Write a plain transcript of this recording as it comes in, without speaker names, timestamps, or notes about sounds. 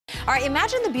All right,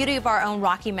 imagine the beauty of our own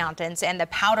Rocky Mountains and the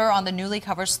powder on the newly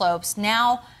covered slopes.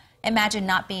 Now, imagine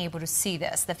not being able to see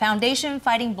this. The Foundation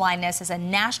Fighting Blindness is a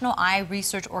national eye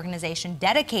research organization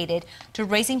dedicated to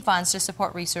raising funds to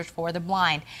support research for the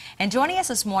blind. And joining us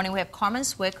this morning, we have Carmen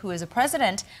Swick, who is the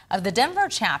president of the Denver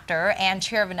chapter and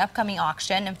chair of an upcoming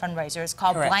auction and fundraiser. It's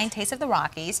called Blind Taste of the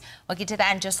Rockies. We'll get to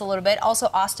that in just a little bit. Also,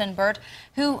 Austin Burt,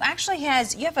 who actually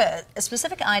you have a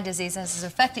specific eye disease that has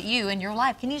affected you in your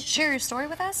life. Can you share your story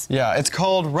with us? Yeah, it's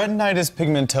called retinitis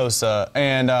pigmentosa,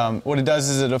 and what it does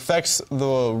is it affects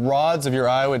the rods of your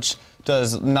eye, which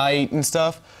does night and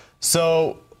stuff.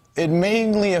 So it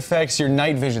mainly affects your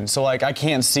night vision. So like I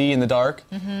can't see in the dark.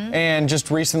 And just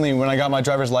recently when I got my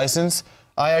driver's license,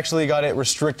 I actually got it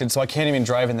restricted, so I can't even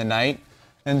drive in the night.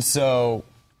 And so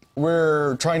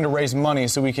we're trying to raise money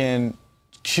so we can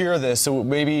cure this, so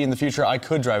maybe in the future I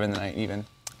could drive in the night even.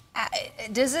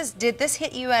 Did this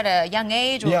hit you at a young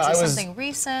age, or was it something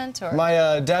recent? Or?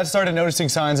 My dad started noticing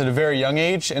signs at a very young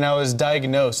age, and I was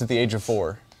diagnosed at the age of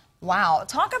 4. Wow.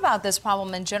 Talk about this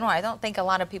problem in general. I don't think a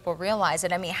lot of people realize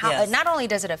it. I mean, how not only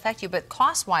does it affect you, but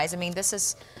cost-wise, I mean, this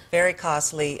is... Very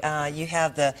costly. You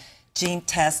have the gene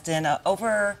testing.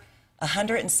 Over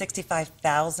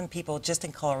 165,000 people just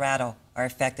in Colorado are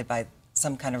affected by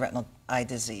some kind of retinal eye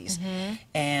disease.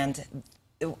 And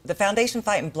the Foundation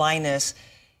Fighting Blindness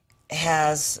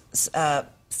has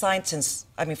scientists,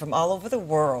 I mean, from all over the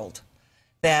world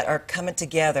that are coming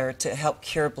together to help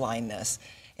cure blindness.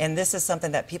 And this is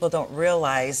something that people don't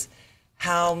realize,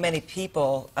 how many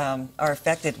people are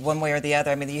affected one way or the other.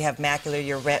 I mean, you have macular,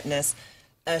 your retinas,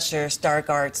 Usher,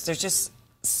 Stargardt's. There's just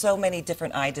so many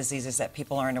different eye diseases that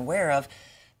people aren't aware of,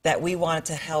 that we wanted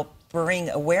to help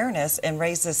bring awareness and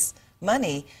raise this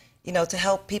money, you know, to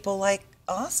help people like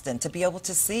Austin to be able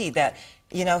to see that,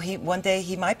 you know, one day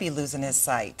he might be losing his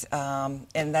sight.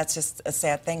 And that's just a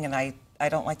sad thing, and I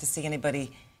don't like to see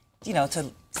anybody, you know,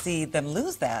 to see them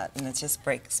lose that, and it just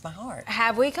breaks my heart.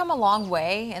 Have we come a long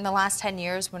way in the last 10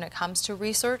 years when it comes to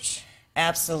research?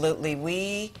 Absolutely.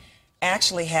 We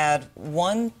actually had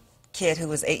one kid who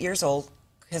was 8 years old.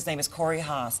 His name is Corey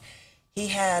Haas. He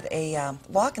had a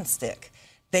walking stick.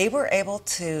 They were able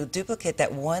to duplicate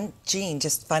that one gene,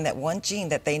 just find that one gene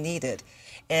that they needed.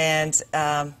 And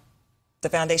the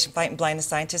Foundation Fighting Blindness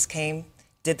scientists came,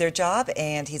 did their job,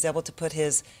 and he's able to put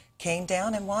his cane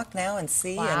down and walk now and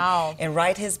see and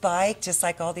ride his bike just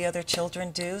like all the other children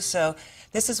do. So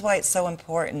this is why it's so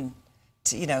important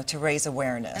to, you know, to raise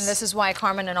awareness. And this is why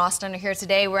Carmen and Austin are here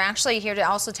today. We're actually here to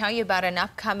also tell you about an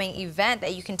upcoming event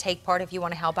that you can take part if you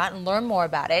want to help out and learn more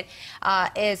about it.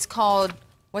 It's called,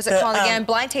 what's it called again?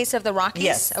 Blind Taste of the Rockies?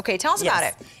 Yes. Okay, tell us about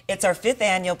it. It's our 5th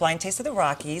annual Blind Taste of the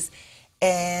Rockies,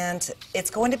 and it's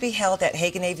going to be held at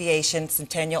Hagen Aviation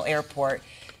Centennial Airport.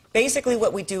 Basically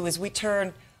what we do is we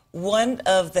turn one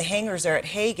of the hangars there at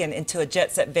Hagen into a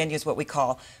jet set venue is what we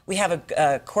call. We have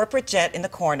a corporate jet in the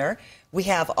corner. We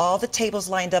have all the tables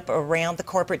lined up around the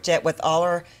corporate jet with all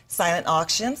our silent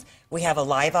auctions. We have a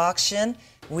live auction.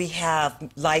 We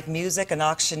have live music, an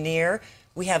auctioneer.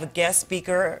 We have a guest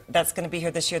speaker that's going to be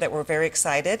here this year that we're very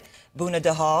excited, Boona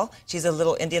Dahal. She's a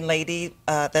little Indian lady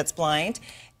that's blind.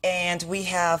 And we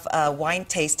have wine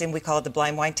tasting. We call it the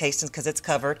blind wine tasting because it's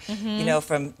covered, you know,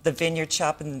 from the Vineyard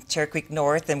Shop in Cherry Creek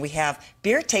North. And we have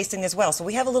beer tasting as well. So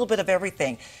we have a little bit of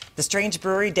everything. The Strange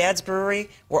Brewery, Dad's Brewery,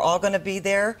 we're all going to be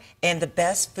there. And the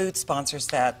best food sponsors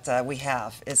that we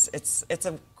have. It's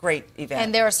a great event.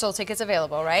 And there are still tickets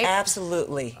available, right?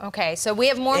 Absolutely. Okay, so we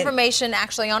have more information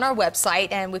actually on our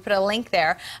website, and we put a link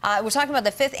there. We're talking about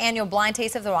the 5th annual Blind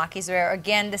Taste of the Rockies, where,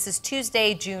 again, this is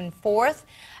Tuesday, June 4th.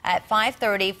 At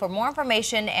 5:30. For more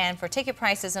information and for ticket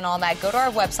prices and all that, go to our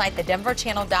website,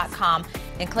 thedenverchannel.com,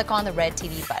 and click on the red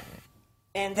TV button.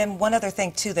 And then one other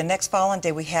thing, too, the next following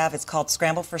day we have, it's called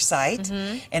Scramble for Sight,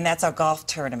 and that's our golf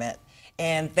tournament.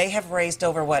 And they have raised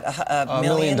over, what, $1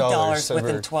 million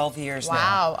within 12 years now.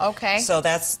 Wow, okay. So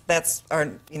that's our,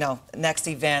 you know, next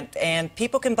event. And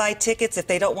people can buy tickets if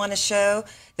they don't want to show.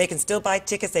 They can still buy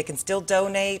tickets. They can still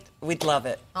donate. We'd love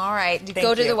it. All right.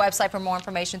 Go to the website for more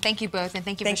information. Thank you both, and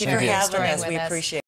thank you for sharing your story with us. We appreciate it.